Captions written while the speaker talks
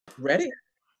Ready?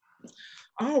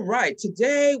 All right.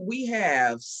 Today we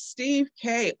have Steve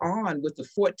K on with the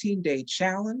 14-day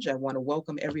challenge. I want to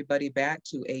welcome everybody back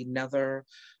to another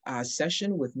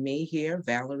session with me here,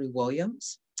 Valerie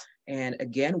Williams. And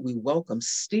again, we welcome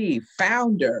Steve,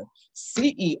 founder,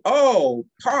 CEO,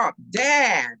 pop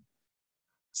dad,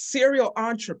 serial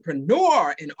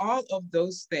entrepreneur, and all of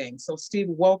those things. So Steve,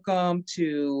 welcome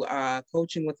to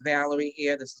Coaching with Valerie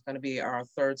here. This is going to be our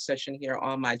third session here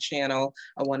on my channel.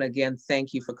 I want to again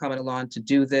thank you for coming along to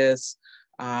do this.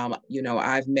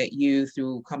 I've met you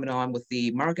through coming on with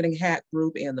the Marketing Hack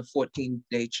Group and the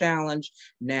 14-day challenge,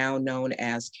 now known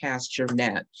as Cast Your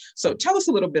Net. So tell us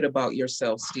a little bit about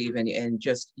yourself, Steve, and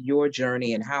just your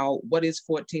journey and what is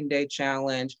 14-day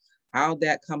challenge? How'd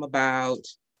that come about?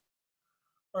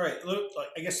 All right,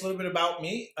 I guess a little bit about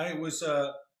me. I was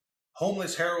a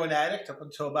homeless heroin addict up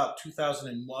until about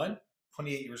 2001,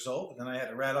 28 years old. And then I had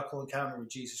a radical encounter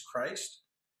with Jesus Christ.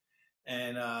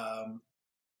 And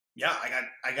yeah,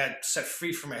 I got set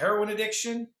free from a heroin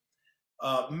addiction,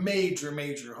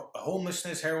 major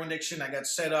homelessness, heroin addiction. I got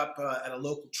set up at a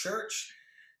local church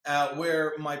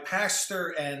where my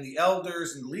pastor and the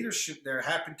elders and the leadership there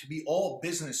happened to be all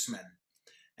businessmen.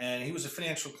 And he was a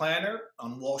financial planner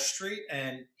on Wall Street,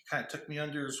 and he kind of took me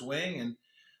under his wing. And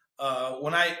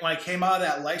when I came out of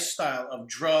that lifestyle of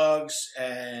drugs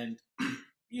and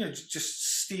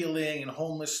just stealing and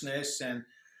homelessness, and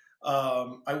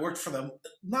I worked for them,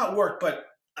 not work, but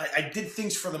I did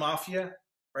things for the mafia,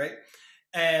 right?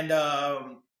 And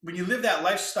when you live that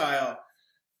lifestyle,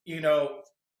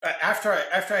 after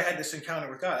I had this encounter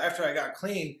with God, after I got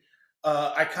clean,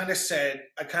 I kind of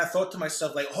thought to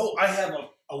myself, like, oh, I have a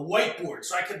whiteboard,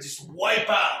 so I could just wipe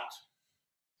out.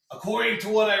 According to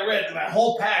what I read, my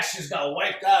whole past just got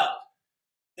wiped out.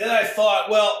 Then I thought,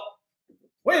 well,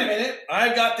 wait a minute,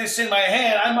 I got this in my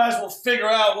hand. I might as well figure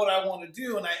out what I want to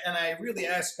do. And I really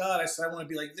asked God. I said, I want to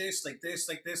be like this, like this,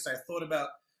 like this. I thought about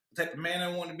the type of man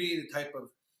I want to be, the type of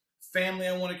family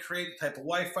I want to create, the type of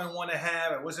wife I want to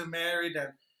have. I wasn't married,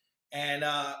 and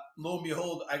lo and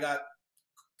behold, I got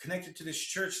connected to this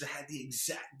church that had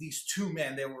these two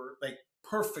men. They were like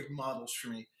perfect models for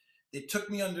me. They took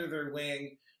me under their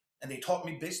wing and they taught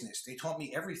me business. They taught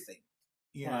me everything,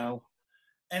 Wow.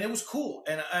 and it was cool.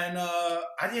 And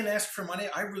I didn't ask for money.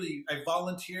 I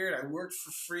volunteered. I worked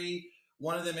for free.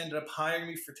 One of them ended up hiring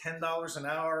me for $10 an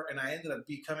hour, and I ended up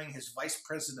becoming his vice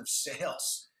president of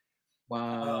sales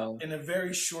Wow. in a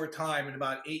very short time, in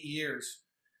about 8 years.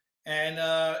 And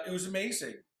it was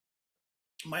amazing.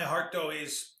 My heart, though,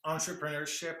 is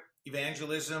entrepreneurship,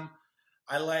 evangelism.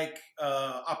 I like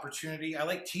opportunity. I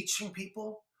like teaching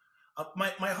people.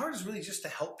 My heart is really just to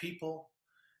help people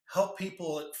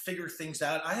figure things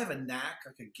out. I have a knack,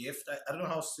 like a gift. I don't know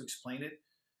how else to explain it.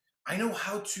 I know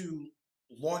how to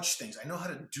launch things. I know how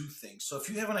to do things. So if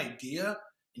you have an idea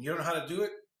and you don't know how to do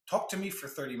it, talk to me for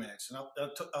 30 minutes and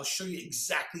I'll show you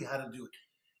exactly how to do it.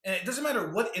 And it doesn't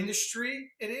matter what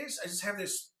industry it is. I just have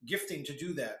this gifting to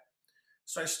do that.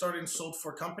 So I started and sold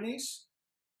for companies,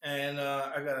 and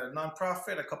I got a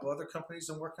nonprofit, a couple other companies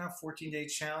I'm working on, 14-day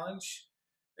challenge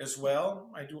as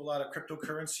well. I do a lot of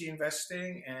cryptocurrency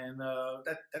investing, and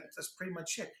that's pretty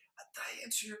much it. Did I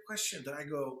answer your question? Did I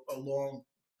go along?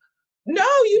 No,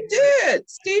 you did.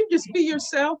 Steve, just be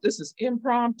yourself. This is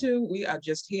impromptu. We are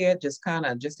just here, just kind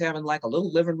of just having like a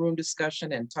little living room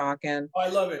discussion and talking Oh, I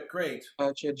love it. Great.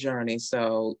 about your journey.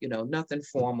 So, nothing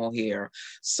formal here.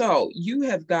 So, you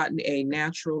have gotten a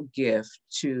natural gift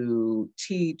to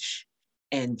teach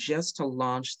and just to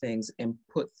launch things and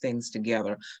put things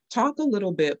together. Talk a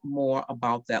little bit more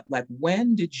about that. Like,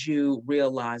 when did you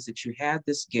realize that you had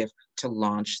this gift to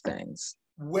launch things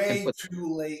and Way put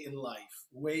too late in life.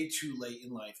 Way too late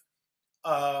in life.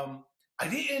 Um, I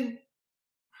didn't.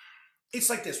 It's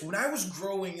like this. When I was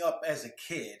growing up as a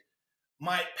kid,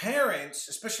 my parents,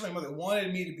 especially my mother,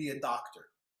 wanted me to be a doctor,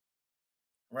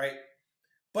 right?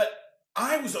 But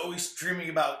I was always dreaming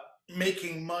about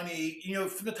making money.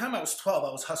 From the time I was 12,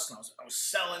 I was hustling. I was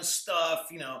selling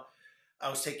stuff. I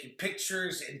was taking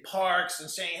pictures in parks and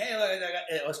saying, "Hey,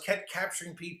 I was kept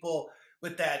capturing people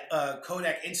with that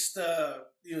Kodak Insta,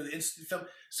 the instant film."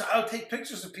 So I would take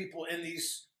pictures of people in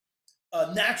these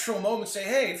natural moments. Say,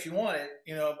 "Hey, if you want it,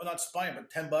 I'm not spying, but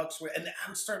 $10." And I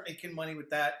would start making money with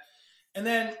that. And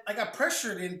then I got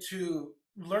pressured into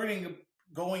learning,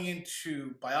 going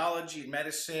into biology and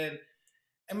medicine.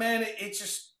 And man, it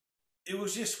just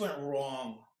went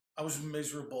wrong. I was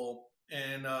miserable,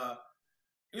 and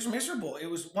it was miserable. It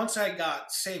was once I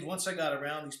got saved, once I got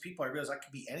around these people, I realized I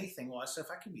could be anything. Well, I said,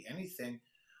 if I can be anything,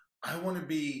 I want to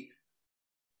be.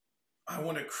 I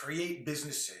want to create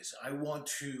businesses. I want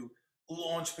to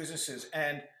launch businesses,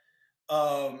 and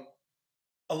Um,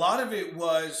 a lot of it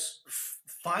was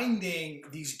finding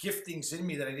these giftings in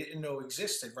me that I didn't know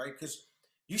existed, right? Because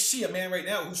you see a man right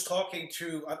now who's talking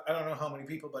to, I don't know how many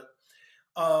people, but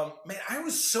man, I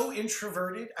was so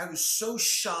introverted. I was so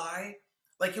shy.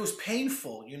 Like it was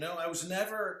painful, you know. I was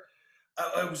never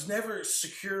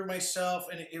secure in myself,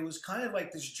 and it was kind of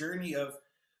like this journey of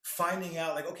finding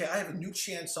out, like, okay, I have a new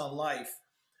chance on life.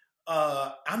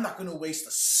 I'm not going to waste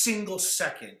a single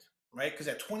second, right? Because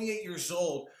at 28 years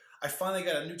old, I finally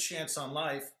got a new chance on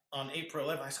life on April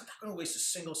 11th. I said, I'm not going to waste a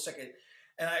single second.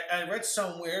 And I read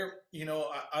somewhere, you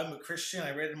know, I'm a Christian.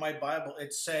 I read in my Bible,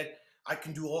 it said, I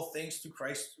can do all things through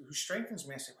Christ who strengthens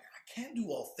me. I said, man, I can't do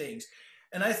all things.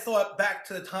 And I thought back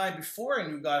to the time before I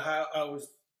knew God,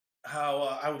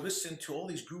 how I would listen to all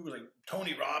these gurus like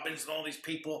Tony Robbins and all these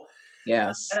people,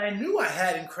 Yes. and I knew I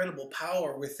had incredible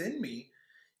power within me.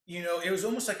 You know, it was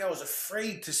almost like I was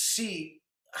afraid to see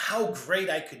how great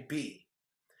I could be.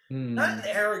 Not Mm.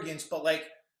 in arrogance, but like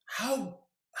how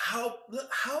how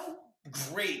how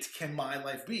great can my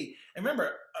life be? And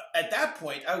remember, at that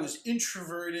point, I was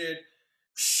introverted,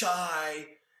 shy.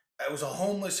 I was a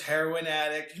homeless heroin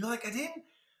addict. You know, like I didn't.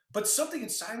 But something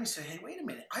inside me said, "Hey, wait a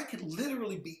minute! I could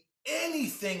literally be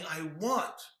anything I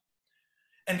want."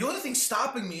 And the only thing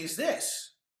stopping me is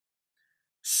this.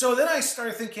 So then I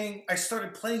started thinking, I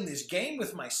started playing this game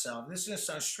with myself. This is going to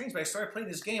sound strange, but I started playing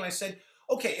this game. I said,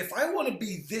 okay, if I want to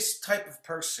be this type of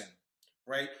person,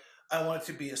 right? I wanted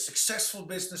to be a successful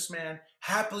businessman,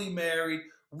 happily married,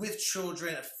 with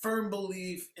children, a firm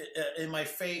belief in my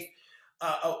faith.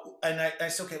 And I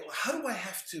said, okay, well, how do I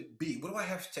have to be? What do I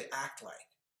have to act like?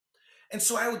 And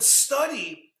so I would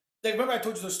study. Like, remember I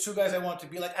told you those two guys I wanted to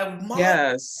be like? I would model.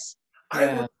 Yes. I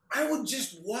Yeah. would I would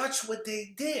just watch what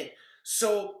they did.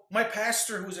 So my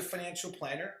pastor, who was a financial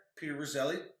planner, Peter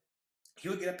Roselli, he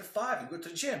would get up at 5 and go to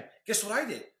the gym. Guess what I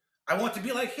did? I wanted to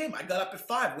be like him. I got up at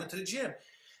 5, went to the gym.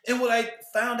 And what I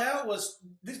found out was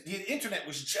the internet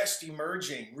was just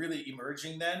emerging, really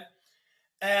emerging then.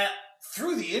 And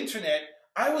through the internet,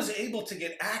 I was able to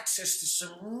get access to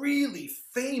some really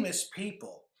famous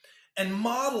people and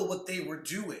model what they were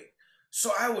doing.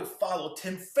 So I would follow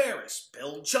Tim Ferriss,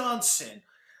 Bill Johnson,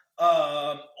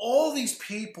 all these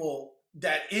people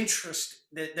that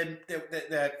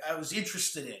I was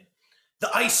interested in.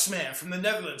 The Iceman from the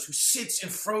Netherlands who sits in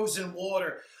frozen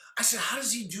water. I said, how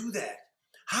does he do that?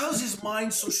 How is his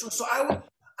mind so strong? So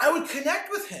I would connect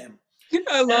with him,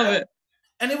 I love and, it.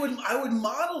 and it would I would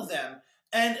model them.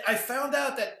 And I found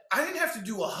out that I didn't have to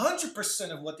do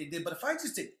 100% of what they did, but if I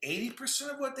just did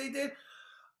 80% of what they did,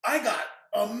 I got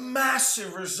a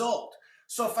massive result.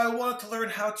 So if I wanted to learn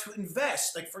how to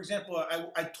invest, like for example,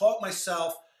 I taught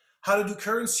myself how to do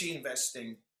currency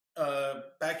investing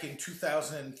back in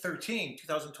 2013,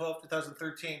 2012,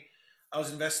 2013. I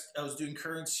was doing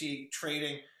currency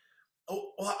trading.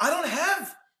 Oh, well, I don't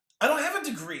have a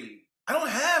degree. I don't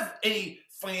have any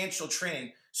financial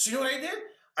training. So you know what I did?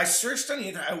 I searched on the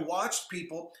internet. I watched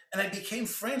people, and I became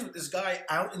friends with this guy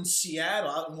out in Seattle,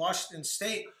 out in Washington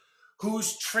State,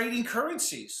 who's trading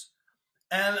currencies.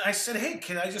 And I said, "Hey,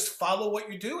 can I just follow what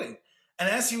you're doing?" And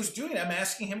as he was doing it, I'm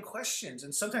asking him questions,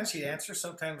 and sometimes he'd answer.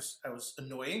 Sometimes I was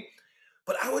annoying,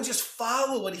 but I would just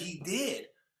follow what he did.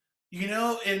 You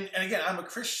know, and again, I'm a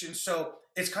Christian, so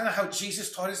it's kind of how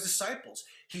Jesus taught his disciples.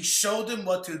 He showed them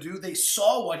what to do. They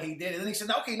saw what he did, and then he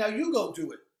said, "Okay, now you go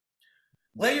do it.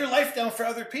 Lay your life down for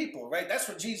other people." Right? That's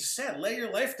what Jesus said. Lay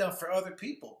your life down for other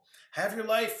people. Have your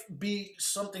life be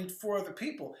something for other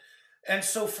people. And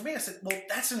so for me, I said, well,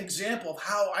 that's an example of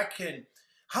how I can.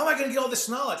 How am I going to get all this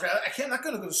knowledge? Right? I can't. I'm not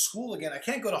going to go to school again. I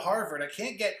can't go to Harvard. I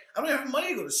can't get. I don't have money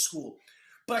to go to school,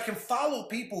 but I can follow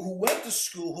people who went to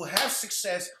school, who have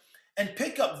success, and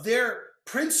pick up their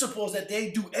principles that they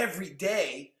do every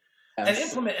day and Yes.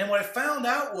 implement. And what I found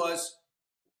out was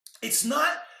it's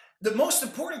not the most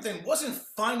important thing wasn't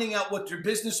finding out what their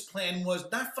business plan was,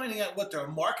 not finding out what their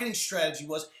marketing strategy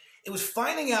was. It was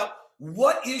finding out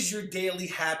what is your daily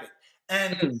habit.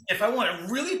 And Mm. if I want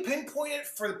to really pinpoint it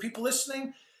for the people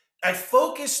listening, I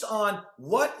focused on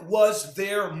what was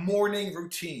their morning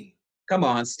routine. Come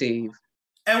on, Steve.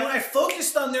 And when I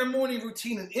focused on their morning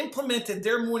routine and implemented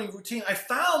their morning routine, I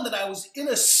found that I was in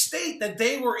a state that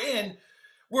they were in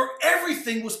where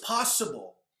everything was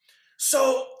possible.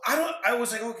 So I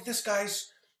was like, okay, this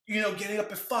guy's, you know, getting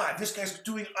up at 5. This guy's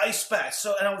doing ice baths.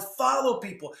 So, and I would follow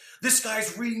people. This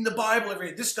guy's reading the Bible every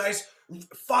day. This guy's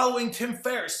following Tim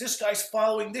Ferriss. This guy's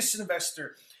following this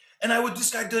investor. And this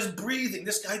guy does breathing.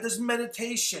 This guy does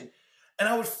meditation. And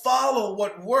I would follow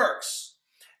what works.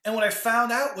 And what I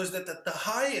found out was that the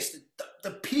highest,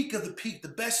 the peak of the peak, the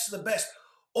best of the best,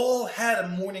 all had a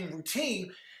morning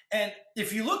routine. And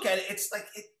if you look at it, it's like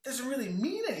it doesn't really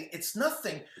mean anything. It's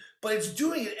nothing, but it's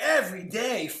doing it every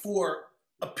day for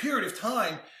a period of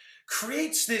time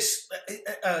creates this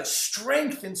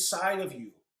strength inside of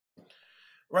you,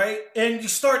 right? And you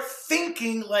start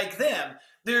thinking like them.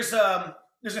 There's a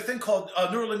thing called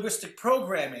neurolinguistic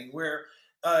programming where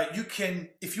you can,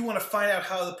 if you want to find out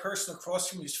how the person across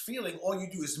from you is feeling, all you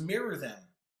do is mirror them.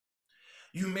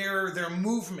 You mirror their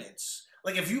movements.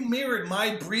 Like if you mirrored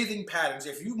my breathing patterns,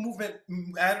 if you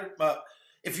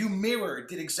mirrored,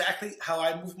 did exactly how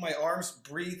I moved my arms,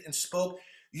 breathed, and spoke,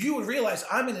 you would realize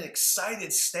I'm in an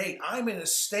excited state. I'm in a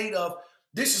state of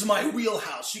this is my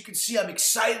wheelhouse. You can see I'm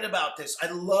excited about this.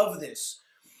 I love this,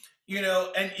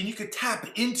 and you could tap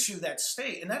into that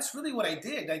state. And that's really what I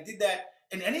did. I did that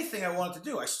in anything I wanted to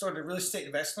do. I started a real estate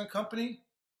investment company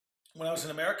when I was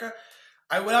in America.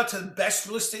 I went out to the best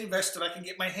real estate investor I can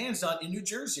get my hands on in New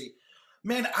Jersey.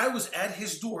 Man, I was at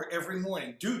his door every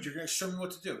morning. Dude, you're going to show me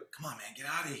what to do. Come on, man, get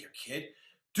out of here, kid.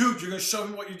 Dude, you're going to show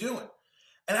me what you're doing.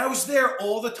 And I was there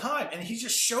all the time, and he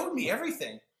just showed me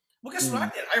everything. Well, guess what I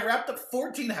did? I wrapped up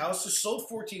 14 houses, sold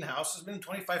 14 houses, made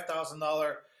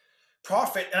 $25,000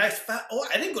 profit, and I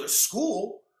didn't go to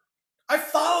school. I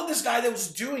followed this guy that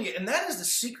was doing it, and that is the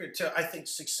secret to, I think,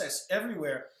 success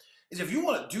everywhere, is if you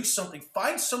want to do something,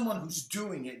 find someone who's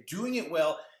doing it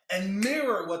well, and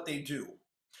mirror what they do.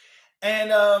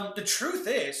 And the truth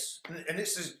is, and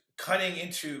this is cutting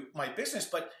into my business,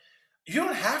 but you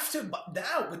don't have to,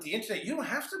 now with the internet, you don't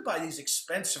have to buy these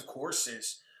expensive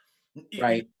courses,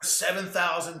 Right.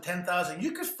 7,000, 10,000.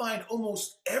 You could find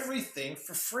almost everything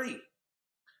for free,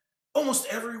 almost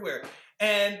everywhere.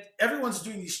 And everyone's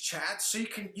doing these chats, so you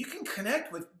can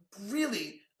connect with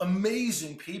really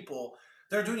amazing people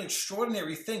that are doing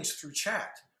extraordinary things through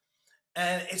chat.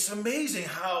 And it's amazing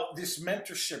how this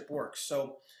mentorship works.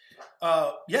 So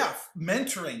yeah,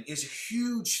 mentoring is a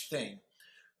huge thing.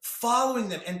 Following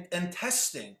them and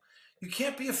testing. You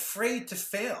can't be afraid to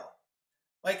fail.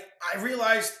 Like I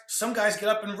realized some guys get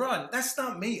up and run. That's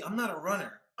not me. I'm not a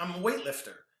runner. I'm a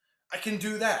weightlifter. I can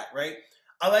do that, right?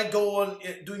 I like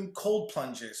doing cold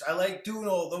plunges. I like doing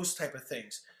all those type of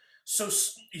things. So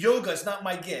yoga is not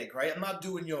my gig, right? I'm not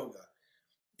doing yoga.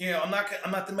 I'm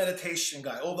not the meditation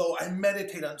guy. Although I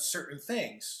meditate on certain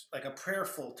things, like a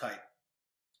prayerful type.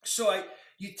 So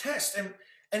you test, and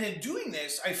in doing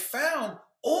this, I found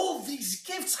all these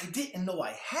gifts I didn't know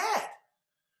I had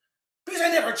because I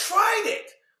never tried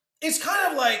it. It's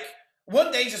kind of like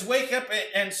one day just wake up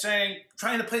and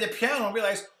trying to play the piano and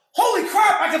realize, holy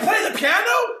crap, I can play the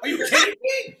piano? Are you kidding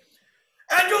me?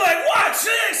 And you're like, watch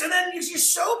this, and then you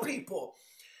show people,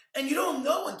 and you don't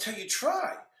know until you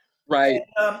try. Right.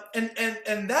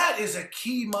 And that is a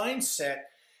key mindset.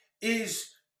 Is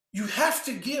you have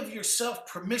to give yourself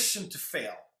permission to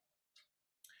fail.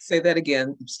 Say that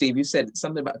again, Steve. You said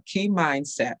something about key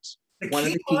mindset.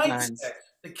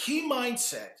 The key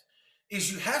mindset is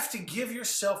you have to give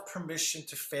yourself permission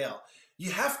to fail.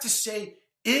 You have to say,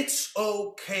 it's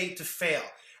okay to fail.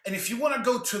 And if you want to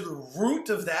go to the root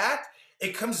of that,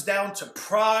 it comes down to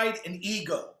pride and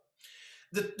ego.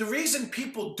 The reason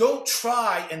people don't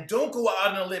try and don't go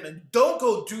out on a limb and don't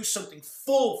go do something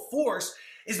full force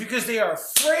is because they are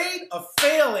afraid of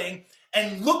failing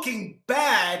and looking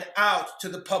bad out to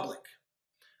the public.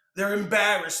 They're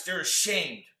embarrassed, they're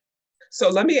ashamed. So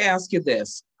let me ask you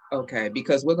this, okay?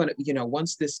 Because we're gonna,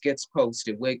 once this gets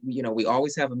posted, we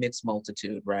always have a mixed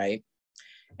multitude, right?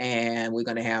 And we're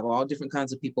gonna have all different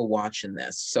kinds of people watching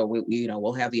this. So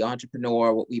we'll have the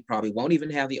entrepreneur. We probably won't even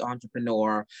have the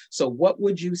entrepreneur. So what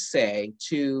would you say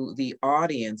to the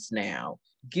audience now?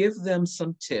 Give them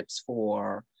some tips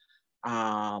for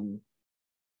how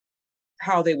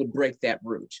they would break that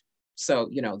root. So,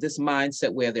 this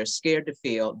mindset where they're scared to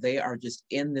fail, they are just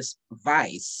in this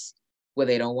vice where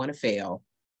they don't want to fail.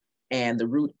 And the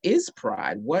root is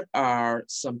pride. What are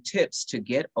some tips to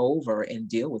get over and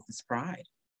deal with this pride?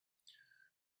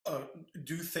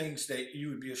 Do things that you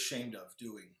would be ashamed of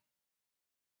doing.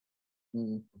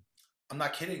 Mm. I'm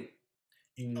not kidding.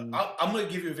 I'm going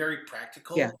to give you a very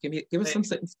practical. Yeah, give us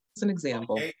an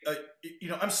example. Okay?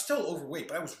 I'm still overweight,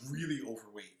 but I was really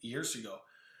overweight years ago.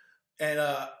 And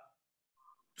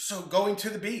so going to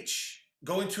the beach,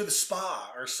 going to the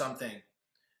spa or something,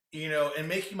 and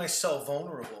making myself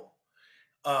vulnerable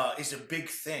is a big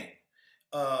thing.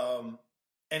 And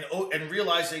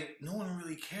realizing no one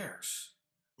really cares.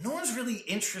 No one's really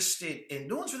interested in,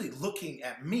 no one's really looking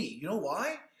at me. You know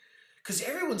why? Because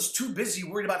everyone's too busy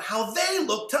worried about how they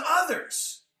look to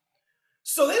others.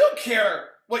 So they don't care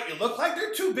what you look like.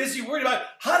 They're too busy worried about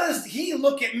how does he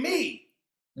look at me.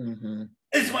 Mm-hmm.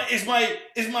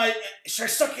 should I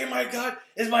suck in my gut?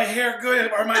 Is my hair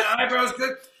good? Are my eyebrows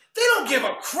good? They don't give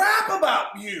a crap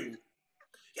about you.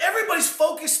 Everybody's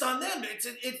focused on them.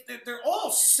 They're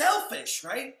all selfish,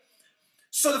 right?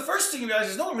 So the first thing you realize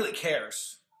is no one really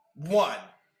cares. One.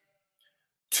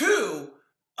 Two,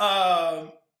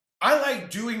 I like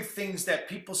doing things that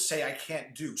people say I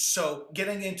can't do. So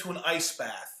getting into an ice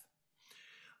bath,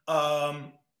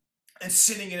 um, and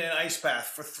sitting in an ice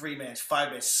bath for 3 minutes, 5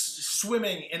 minutes,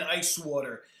 swimming in ice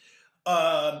water,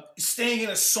 staying in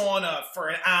a sauna for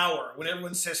an hour when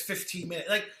everyone says 15 minutes,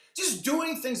 like just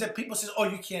doing things that people say, oh,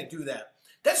 you can't do that.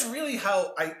 That's really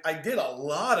how I did a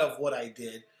lot of what I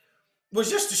did,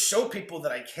 was just to show people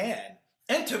that I can.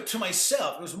 And to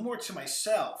myself, it was more to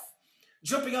myself.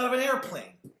 Jumping out of an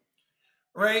airplane,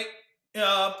 right?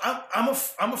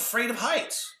 I'm afraid of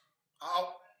heights.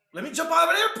 Let me jump out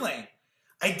of an airplane.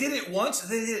 I did it once,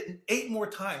 and then I did it 8 more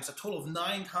times, a total of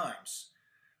 9 times.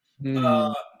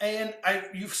 And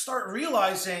you start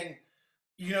realizing,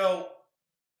 you know,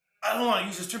 I don't want to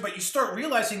use this term, but you start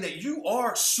realizing that you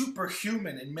are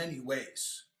superhuman in many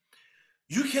ways.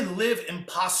 You can live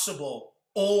impossible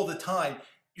all the time.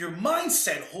 Your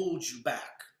mindset holds you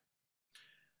back.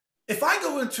 If I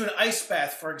go into an ice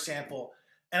bath, for example,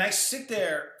 and I sit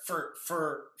there for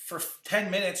 10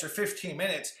 minutes or 15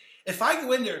 minutes, if I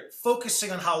go in there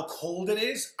focusing on how cold it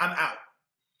is, I'm out.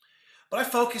 But I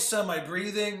focus on my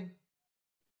breathing.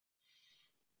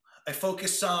 I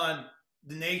focus on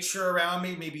the nature around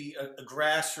me, maybe a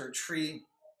grass or a tree.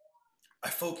 I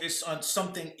focus on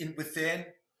something within.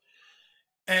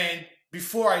 And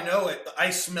before I know it, the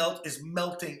ice melt is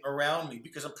melting around me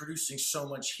because I'm producing so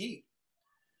much heat.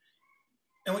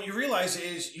 And what you realize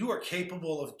is you are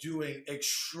capable of doing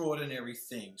extraordinary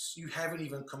things. You haven't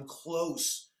even come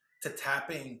close to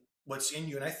tapping what's in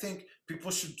you. And I think people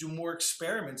should do more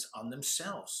experiments on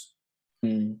themselves.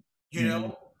 Mm. You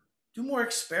know, do more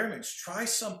experiments. Try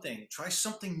something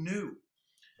new.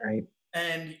 Right.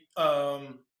 And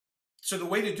so the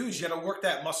way to do is you got to work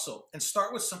that muscle and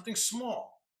start with something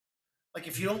small. Like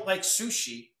if you don't like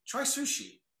sushi, try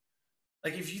sushi.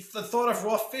 Like if the thought of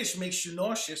raw fish makes you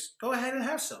nauseous, go ahead and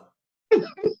have some.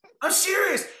 I'm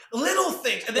serious. Little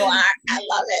things. And then I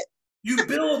love it. You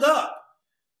build up.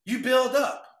 You build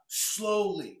up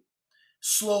slowly,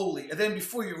 slowly. And then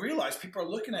before you realize, people are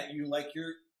looking at you like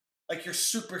you're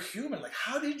superhuman. Like,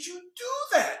 how did you do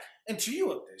that? And to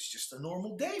you, it's just a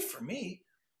normal day for me.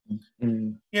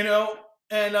 Mm. You know?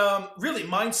 And really,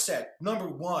 mindset, number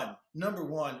one.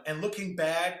 And looking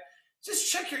bad,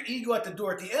 just check your ego at the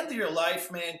door. At the end of your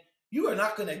life, man, you are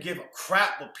not going to give a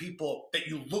crap with people that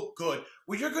you look good.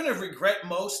 What you're going to regret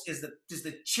most is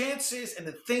the chances and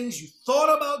the things you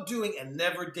thought about doing and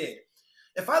never did.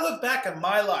 If I look back at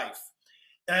my life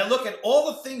and I look at all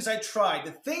the things I tried,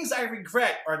 the things I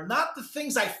regret are not the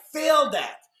things I failed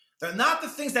at. They're not the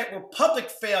things that were public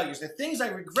failures. The things I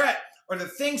regret are the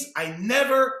things I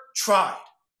never tried.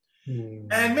 And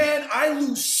man, I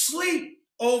lose sleep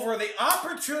over the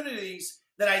opportunities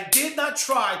that I did not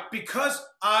try because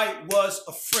I was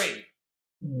afraid.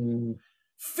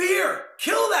 Fear,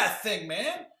 kill that thing,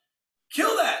 man.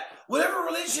 Kill that. Whatever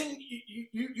religion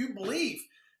you believe,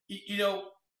 you know,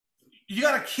 you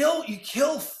gotta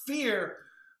kill fear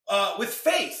with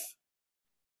faith.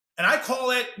 And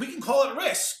we can call it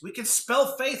risk. We can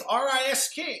spell faith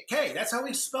R-I-S-K. That's how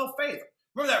we spell faith.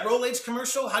 Remember that Rolaids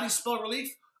commercial? How do you spell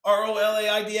relief?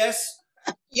 R-O-L-A-I-D-S?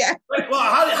 Yeah. Like, well,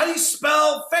 how do you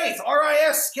spell faith?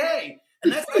 R-I-S-K.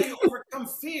 And that's how you overcome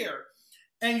fear.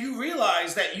 And you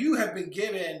realize that you've been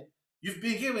given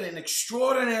an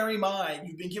extraordinary mind.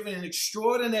 You've been given an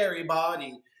extraordinary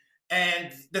body.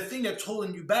 And the thing that's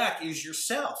holding you back is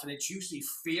yourself. And it's usually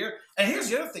fear. And here's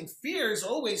the other thing. Fear is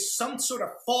always some sort of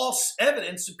false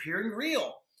evidence appearing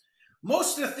real.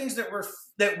 Most of the things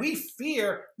that we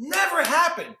fear never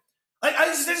happen. I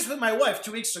just did this with my wife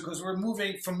 2 weeks ago because we're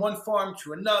moving from one farm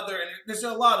to another, and there's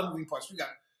a lot of moving parts.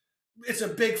 It's a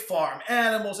big farm,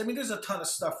 animals. I mean, there's a ton of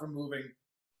stuff we're moving.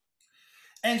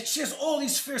 And she has all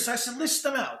these fears. So I said, list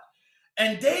them out.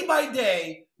 And day by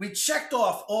day, we checked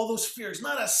off all those fears.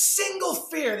 Not a single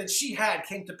fear that she had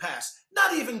came to pass.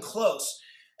 Not even close.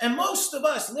 And most of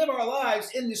us live our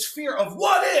lives in this fear of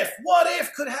what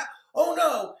if could happen. Oh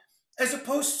no. As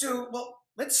opposed to, well,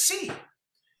 let's see.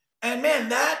 And man,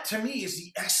 that to me is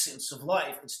the essence of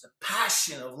life. It's the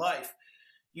passion of life.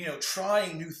 You know,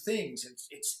 trying new things.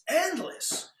 It's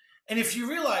endless. And if you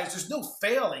realize there's no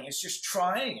failing, it's just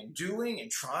trying and doing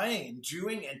and trying and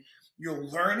doing, and you're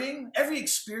learning. Every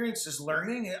experience is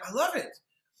learning. I love it.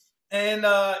 And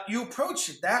you approach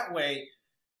it that way,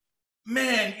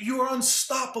 man, you are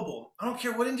unstoppable. I don't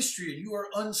care what industry you're in, you are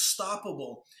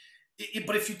unstoppable.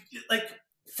 But if you like,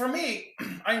 for me,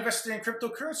 I invested in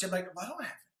cryptocurrency. I'm like, well, I don't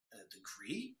have a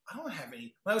degree. I don't have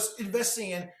any. When I was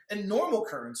investing in normal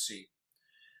currency,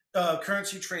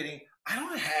 currency trading, I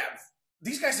don't have.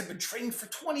 These guys have been trading for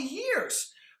 20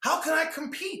 years. How can I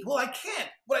compete? Well, I can't.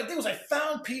 What I did was I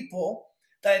found people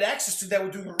that I had access to that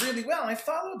were doing really well, and I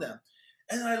followed them,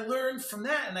 and I learned from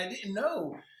that. And I didn't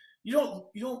know. You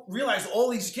don't realize all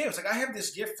these gifts. Like I have this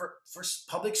gift for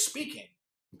public speaking,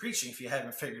 preaching. If you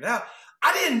haven't figured it out,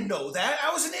 I didn't know that.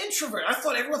 I was an introvert. I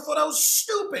thought everyone thought I was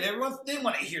stupid. Everyone didn't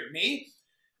want to hear me.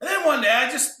 And then one day I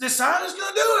just decided I was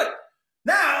going to do it.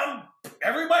 Now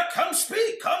everybody, come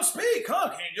speak, come speak,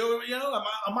 come. Can you do it?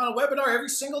 I'm on a webinar every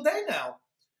single day now.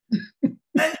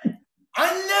 And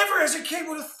I never, as a kid,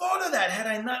 would have thought of that had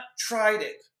I not tried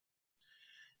it.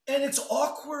 And it's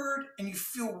awkward and you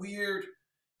feel weird.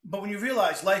 But when you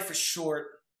realize life is short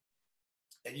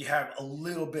and you have a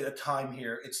little bit of time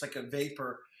here, it's like a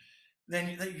vapor.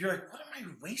 Then you're like, what am I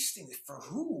wasting it for?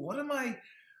 Who? What am I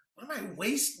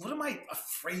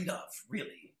afraid of,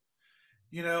 really?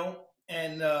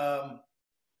 And I'd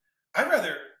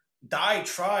rather die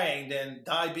trying than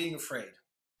die being afraid.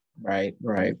 Right,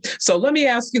 right. So let me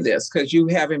ask you this, because you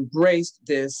have embraced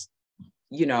this,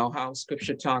 how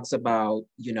scripture talks about,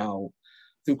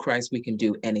 through Christ we can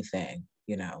do anything.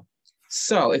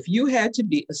 So if you had to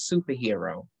be a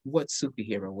superhero, what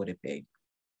superhero would it be?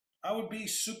 I would be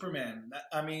Superman.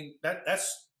 I mean,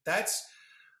 that's that.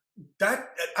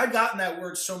 I've gotten that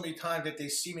word so many times that they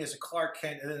see me as a Clark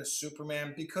Kent and then a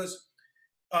Superman because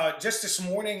just this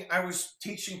morning I was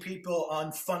teaching people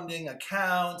on funding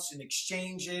accounts and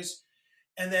exchanges,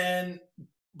 and then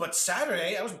but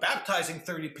Saturday I was baptizing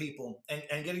 30 people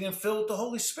and getting them filled with the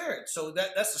Holy Spirit. So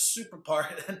that's the super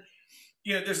part. And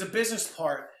there's a business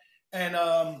part, and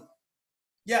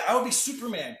yeah, I would be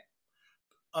Superman,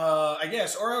 I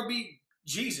guess, or I would be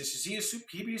Jesus. Is he a super?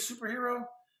 Can he be a superhero?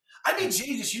 I mean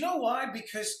Jesus. You know why?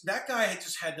 Because that guy had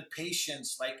just had the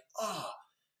patience, like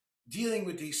dealing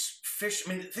with these fish.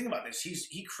 I mean, think about this.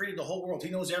 He created the whole world. He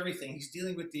knows everything. He's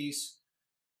dealing with these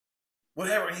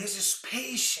whatever. And he has this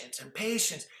patience and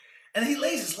patience, and he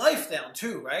lays his life down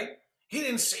too, right? He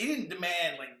didn't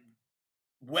demand like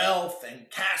wealth and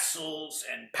castles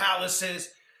and palaces.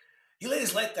 He laid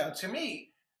his life down. To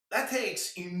me, that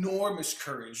takes enormous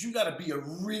courage. You got to be a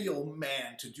real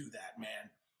man to do that,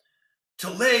 man. To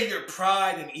lay your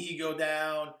pride and ego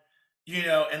down,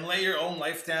 and lay your own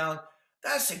life down.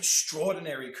 That's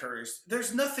extraordinary courage.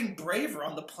 There's nothing braver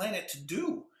on the planet to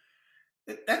do.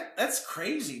 That's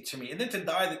crazy to me. And then to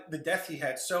die the death he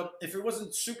had. So if it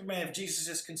wasn't Superman, if Jesus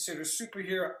is considered a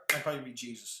superhero, I'd probably be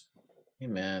Jesus.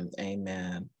 Amen.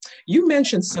 Amen. You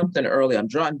mentioned something earlier. I'm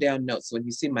jotting down notes. When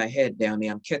you see my head down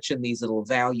there, I'm catching these little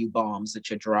value bombs that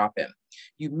you're dropping.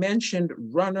 You mentioned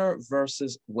runner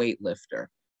versus weightlifter.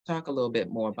 Talk a little bit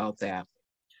more about that.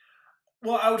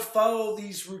 Well, I would follow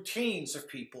these routines of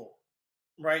people,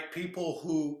 right?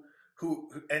 People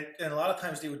and a lot of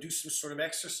times they would do some sort of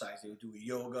exercise. They would do a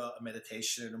yoga, a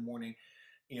meditation in the morning.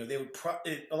 They would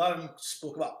a lot of them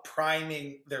spoke about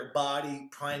priming their body,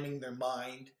 priming their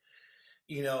mind.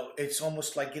 It's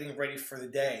almost like getting ready for the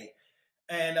day.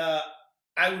 And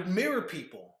I would mirror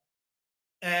people,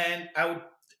 and I would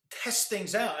test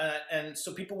things out. And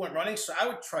so people weren't running, so I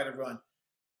would try to run.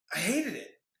 I hated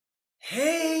it.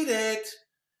 Hate it.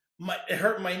 It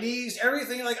hurt my knees,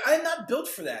 everything. Like I'm not built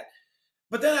for that.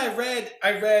 But then I read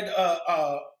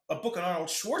a book on Arnold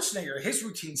Schwarzenegger. His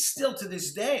routine still to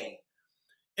this day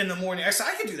in the morning. I said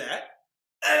I could do that,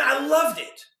 and I loved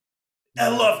it. I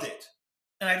loved it,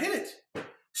 and I did it.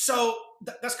 So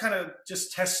that's kind of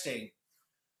just testing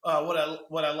what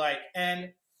I like.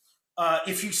 And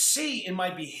if you see in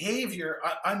my behavior,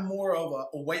 I'm more of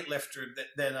a weightlifter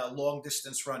than a long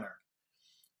distance runner,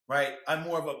 right? I'm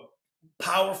more of a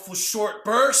powerful short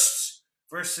bursts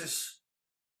versus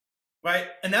right,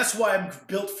 and that's why I'm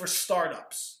built for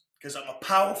startups because I'm a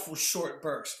powerful short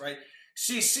burst, right?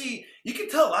 So you can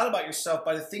tell a lot about yourself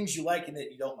by the things you like and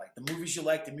that you don't like, the movies you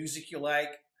like, the music you like,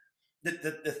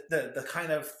 the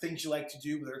kind of things you like to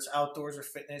do, whether it's outdoors or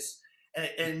fitness, and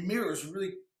it mirrors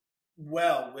really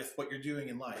well with what you're doing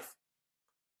in life.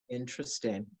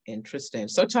 Interesting. Interesting.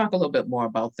 So talk a little bit more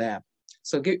about that.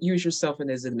 So use yourself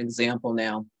as an example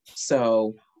now.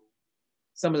 So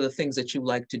some of the things that you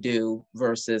like to do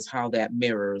versus how that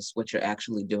mirrors what you're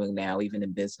actually doing now, even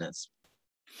in business.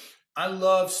 I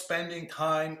love spending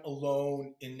time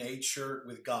alone in nature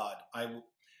with God.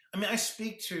 I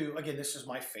speak to, again, this is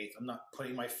my faith. I'm not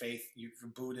putting my faith, you're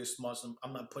Buddhist, Muslim,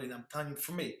 I'm not putting, I'm telling you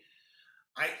for me.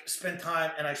 I spend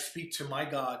time and I speak to my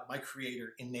God, my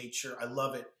creator in nature. I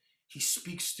love it. He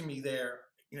speaks to me there.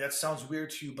 You know, that sounds weird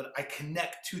to you, but I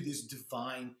connect to this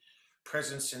divine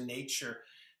presence in nature.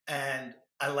 And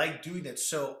I like doing that.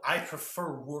 So I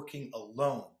prefer working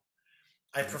alone.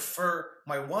 I prefer,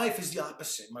 my wife is the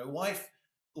opposite. My wife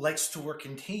likes to work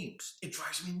in teams. It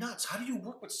drives me nuts. How do you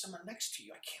work with someone next to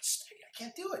you? I can't stay. I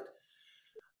can't do it.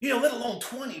 You know, let alone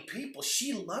 20 people.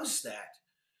 She loves that.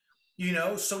 You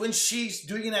know, so when she's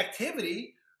doing an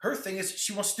activity, her thing is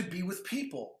she wants to be with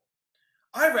people.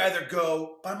 I'd rather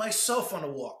go by myself on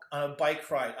a walk, on a bike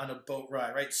ride, on a boat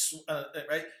ride, right?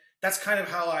 Right. That's kind of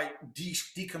how I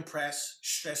decompress,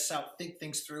 stress out, think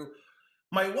things through.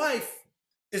 My wife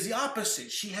is the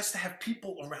opposite. She has to have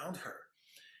people around her,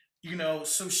 you know,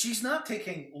 so she's not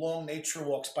taking long nature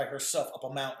walks by herself up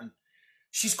a mountain.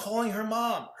 She's calling her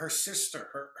mom, her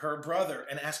sister, her brother,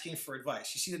 and asking for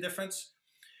advice. You see the difference?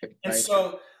 And Right.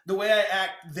 so the way I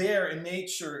act there in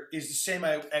nature is the same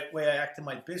way I act in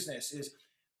my business. Is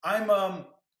I'm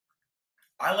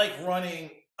I like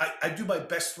running. I do my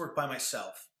best work by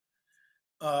myself.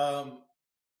 Um,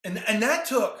 and that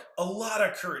took a lot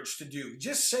of courage to do.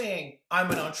 Just saying I'm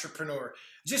an entrepreneur,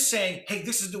 just saying, hey,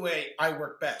 this is the way I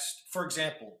work best. For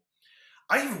example,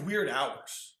 I have weird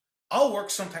hours. I'll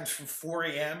work sometimes from 4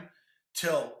 a.m.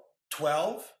 till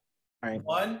 12, Right.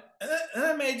 1, and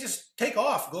I may just take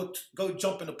off, go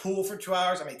jump in the pool for 2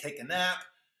 hours. I may take a nap,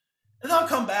 and I'll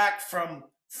come back from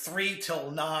 3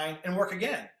 till 9 and work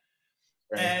again.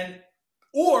 Right. And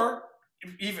or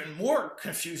even more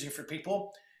confusing for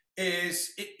people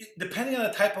is depending on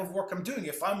the type of work I'm doing.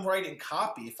 If I'm writing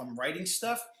copy, if I'm writing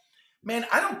stuff, man,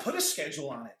 I don't put a schedule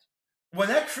on it. When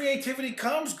that creativity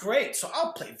comes, great. So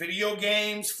I'll play video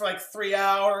games for like 3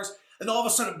 hours, and all of a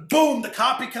sudden, boom, the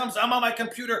copy comes. I'm on my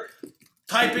computer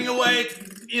typing away,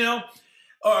 you know,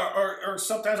 or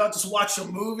sometimes I'll just watch a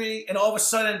movie, and all of a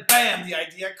sudden, bam, the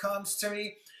idea comes to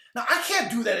me. Now, I can't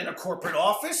do that in a corporate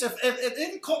office. If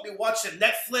they caught me watching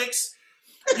Netflix,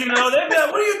 you know, they'd be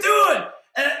like, what are you doing?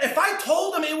 And if I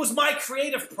told them it was my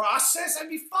creative process, I'd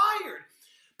be fired.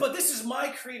 But this is my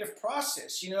creative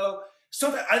process, you know. So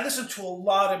that I listen to a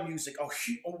lot of music, a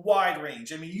wide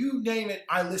range. I mean, you name it,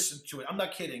 I listen to it. I'm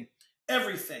not kidding.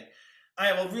 Everything. I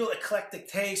have a real eclectic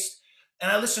taste,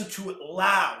 and I listen to it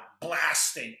loud,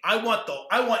 blasting. I want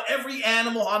every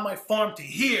animal on my farm to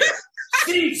hear.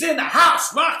 Steve's in the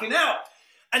house, rocking out,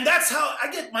 and that's how I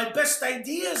get my best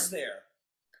ideas there.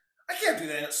 I can't do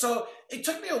that. So it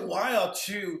took me a while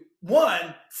to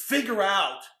one figure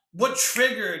out what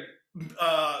triggered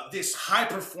this high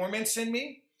performance in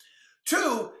me.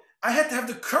 Two, I had to have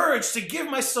the courage to give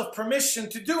myself permission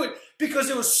to do it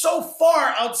because it was so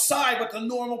far outside what the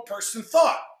normal person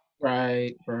thought.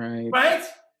 Right. Right. Right?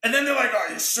 And then they're like, "Oh,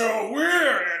 you're so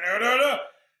weird." I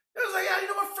was like, "Yeah, you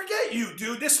know what? Forget you,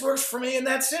 dude. This works for me, and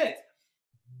that's it."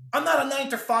 I'm not a 9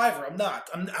 to 5er. I'm not.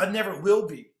 I never will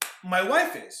be. My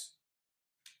wife is.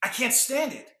 I can't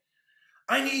stand it.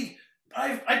 I need.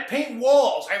 I paint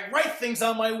walls. I write things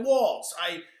on my walls.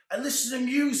 I listen to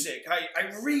music. I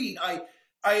read.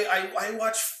 I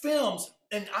watch films,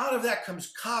 and out of that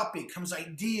comes copy, comes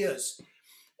ideas,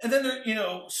 and then there, you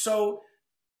know. So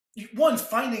one,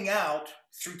 finding out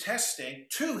through testing.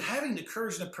 Two, having the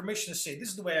courage and the permission to say, "This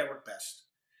is the way I work best."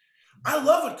 I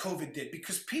love what COVID did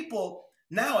because people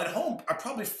now at home are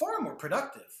probably far more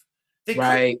productive. They could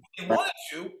Right. if they Right. wanted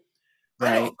to.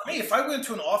 I know Right. for me, if I went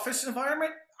into an office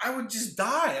environment, I would just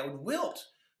die. I would wilt.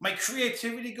 My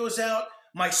creativity goes out.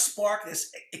 My spark,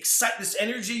 this excite, this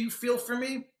energy you feel for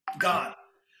me, gone.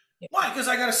 Why? Because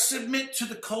I got to submit to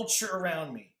the culture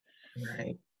around me.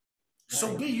 Right. So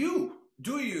Right. be you.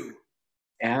 Do you?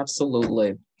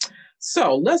 Absolutely.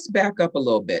 So let's back up a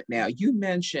little bit. Now, you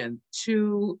mentioned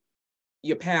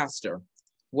your pastor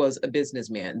was a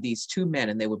businessman, these two men,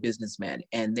 and they were businessmen,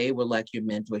 and they were like your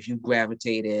mentors. You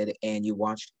gravitated and you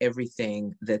watched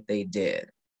everything that they did.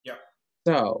 Yeah.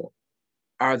 So,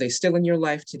 are they still in your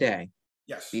life today?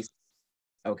 Yes. These,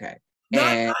 okay. Not,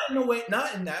 And not in a way.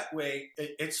 Not in that way.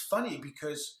 It's funny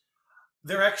because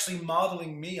they're actually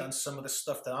modeling me on some of the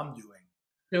stuff that I'm doing.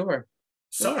 sure,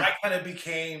 So sure. I kind of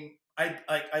became.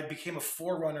 I became a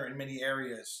forerunner in many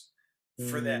areas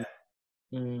for them.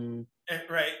 Mm, mm,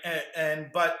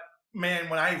 Right. But man,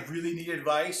 when I really need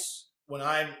advice, when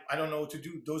I don't know what to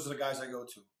do, those are the guys I go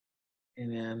to.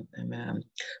 amen, amen.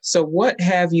 So, what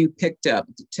have you picked up?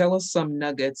 Tell us some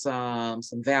nuggets, some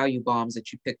value bombs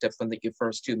that you picked up from your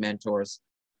first two mentors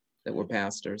that were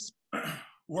pastors.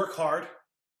 Work hard.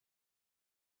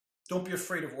 Don't be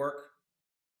afraid of work.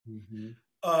 Mhm.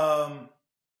 Um,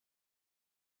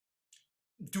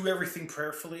 do everything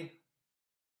prayerfully.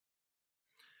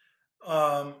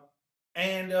 Um,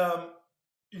 and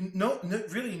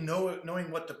really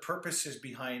knowing what the purpose is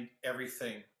behind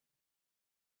everything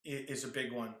is a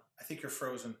big one. I think you're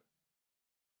frozen.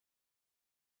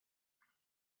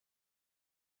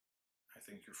 I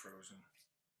think you're frozen.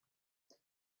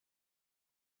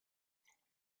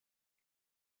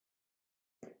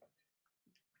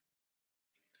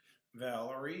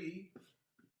 Valerie.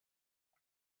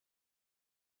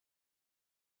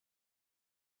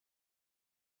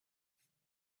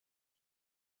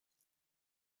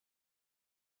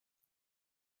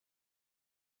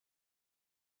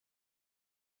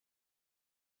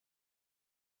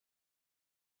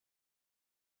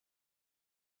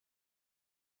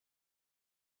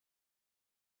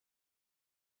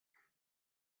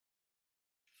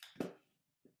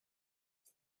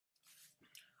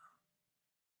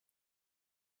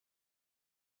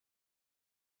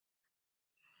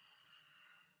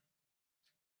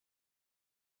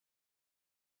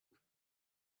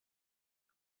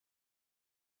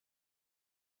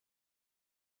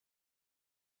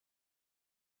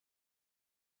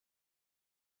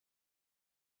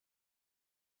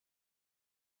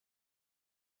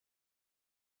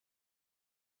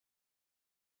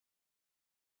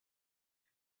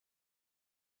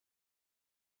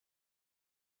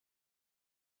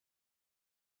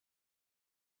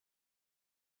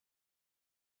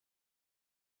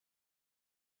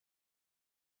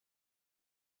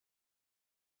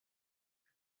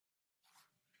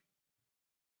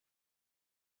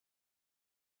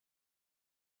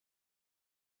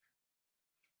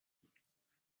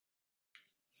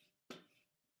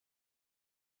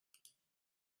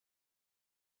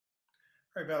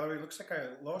 All right, Valerie, looks like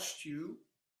I lost you.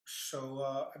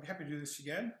 So I'd be happy to do this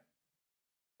again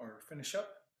or finish up.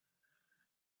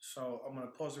 So I'm going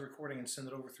to pause the recording and send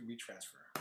it over through WeTransfer.